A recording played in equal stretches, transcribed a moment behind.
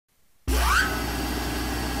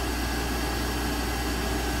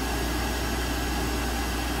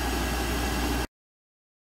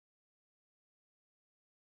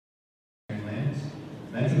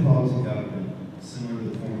Metropolitan Government, similar to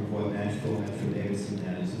the form of what Nashville Metro Davidson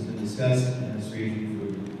has been discussed in this region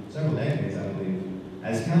for several decades, I believe.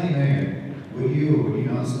 As county mayor, would you or would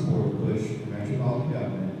you not support the push for Metropolitan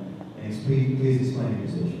Government? And please explain your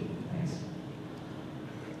position. Thanks.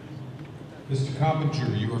 Mr.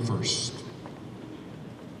 Coppinger, you are first.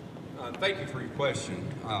 Thank you for your question.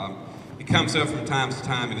 It comes up from time to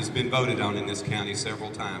time and it's been voted on in this county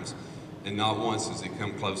several times, and not once has it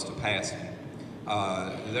come close to passing.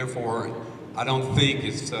 Therefore, I don't think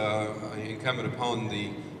it's incumbent upon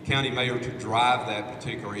the county mayor to drive that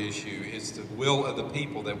particular issue. It's the will of the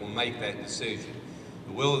people that will make that decision.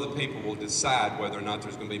 The will of the people will decide whether or not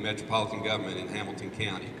there's going to be metropolitan government in Hamilton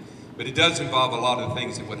County. But it does involve a lot of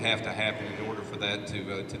things that would have to happen in order for that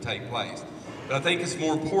to take place. But I think it's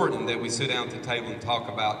more important that we sit down at the table and talk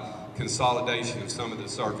about consolidation of some of the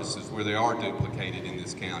services where they are duplicated in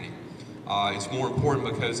this county. It's more important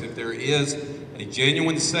because if there is a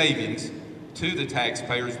genuine savings to the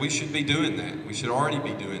taxpayers, we should be doing that. We should already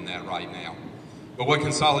be doing that right now. But what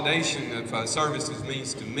consolidation of services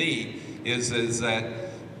means to me is that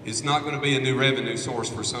it's not going to be a new revenue source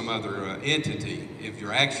for some other entity. If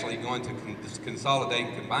you're actually going to consolidate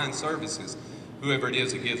and combine services, whoever it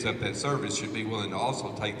is that gives up that service should be willing to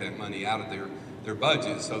also take that money out of their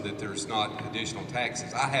budget so that there's not additional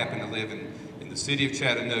taxes. I happen to live in the city of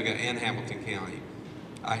Chattanooga and Hamilton County.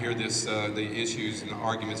 I hear the issues and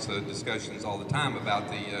arguments, discussions all the time about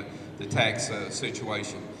the tax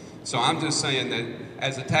situation. So I'm just saying that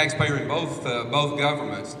as a taxpayer in both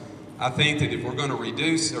governments, I think that if we're going to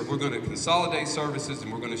reduce or we're going to consolidate services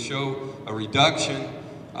and we're going to show a reduction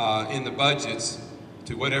in the budgets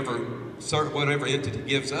to whatever entity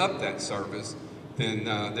gives up that service, then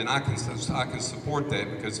I can support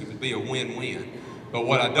that because it would be a win-win. But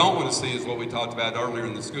what I don't want to see is what we talked about earlier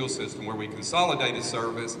in the school system, where we consolidate a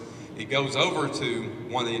service, it goes over to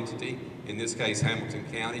one entity, in this case Hamilton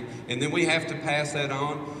County, and then we have to pass that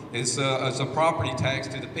on as a property tax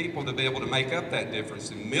to the people to be able to make up that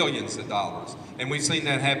difference in millions of dollars. And we've seen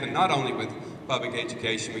that happen not only with public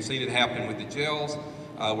education, we've seen it happen with the jails,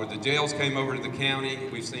 where the jails came over to the county.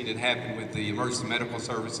 We've seen it happen with the emergency medical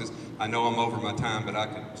services. I know I'm over my time, but I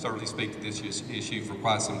could certainly speak to this issue for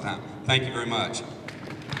quite some time. Thank you very much.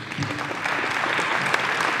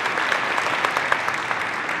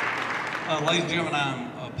 Ladies and gentlemen,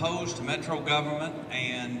 I'm opposed to Metro government,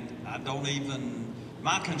 and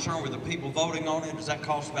my concern with the people voting on it is that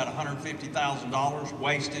costs about $150,000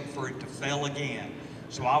 wasted for it to fail again.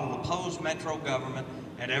 So I will oppose Metro government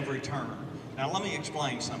at every turn. Now let me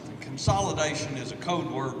explain something. Consolidation is a code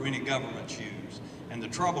word many governments use, and the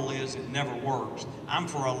trouble is it never works. I'm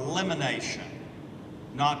for elimination,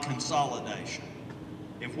 not consolidation.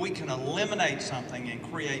 If we can eliminate something and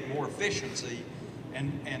create more efficiency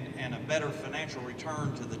and a better financial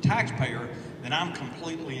return to the taxpayer, then I'm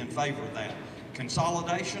completely in favor of that.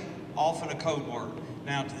 Consolidation, often a code word.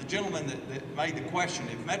 Now, to the gentleman that made the question,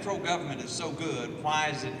 if Metro government is so good, why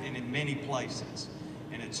is it in many places?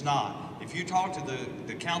 And it's not. If you talk to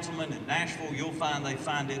the councilman in Nashville, you'll find they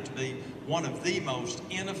find it to be one of the most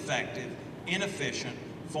ineffective, inefficient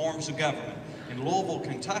forms of government. In Louisville,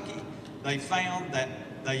 Kentucky, they found that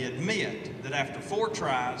they admit that after 4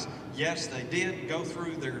 tries, yes, they did go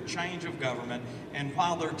through their change of government, and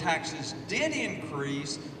while their taxes did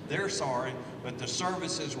increase, they're sorry, but the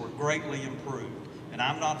services were greatly improved. And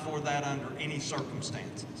I'm not for that under any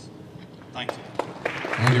circumstances. Thank you.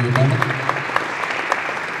 Thank you, Rebecca.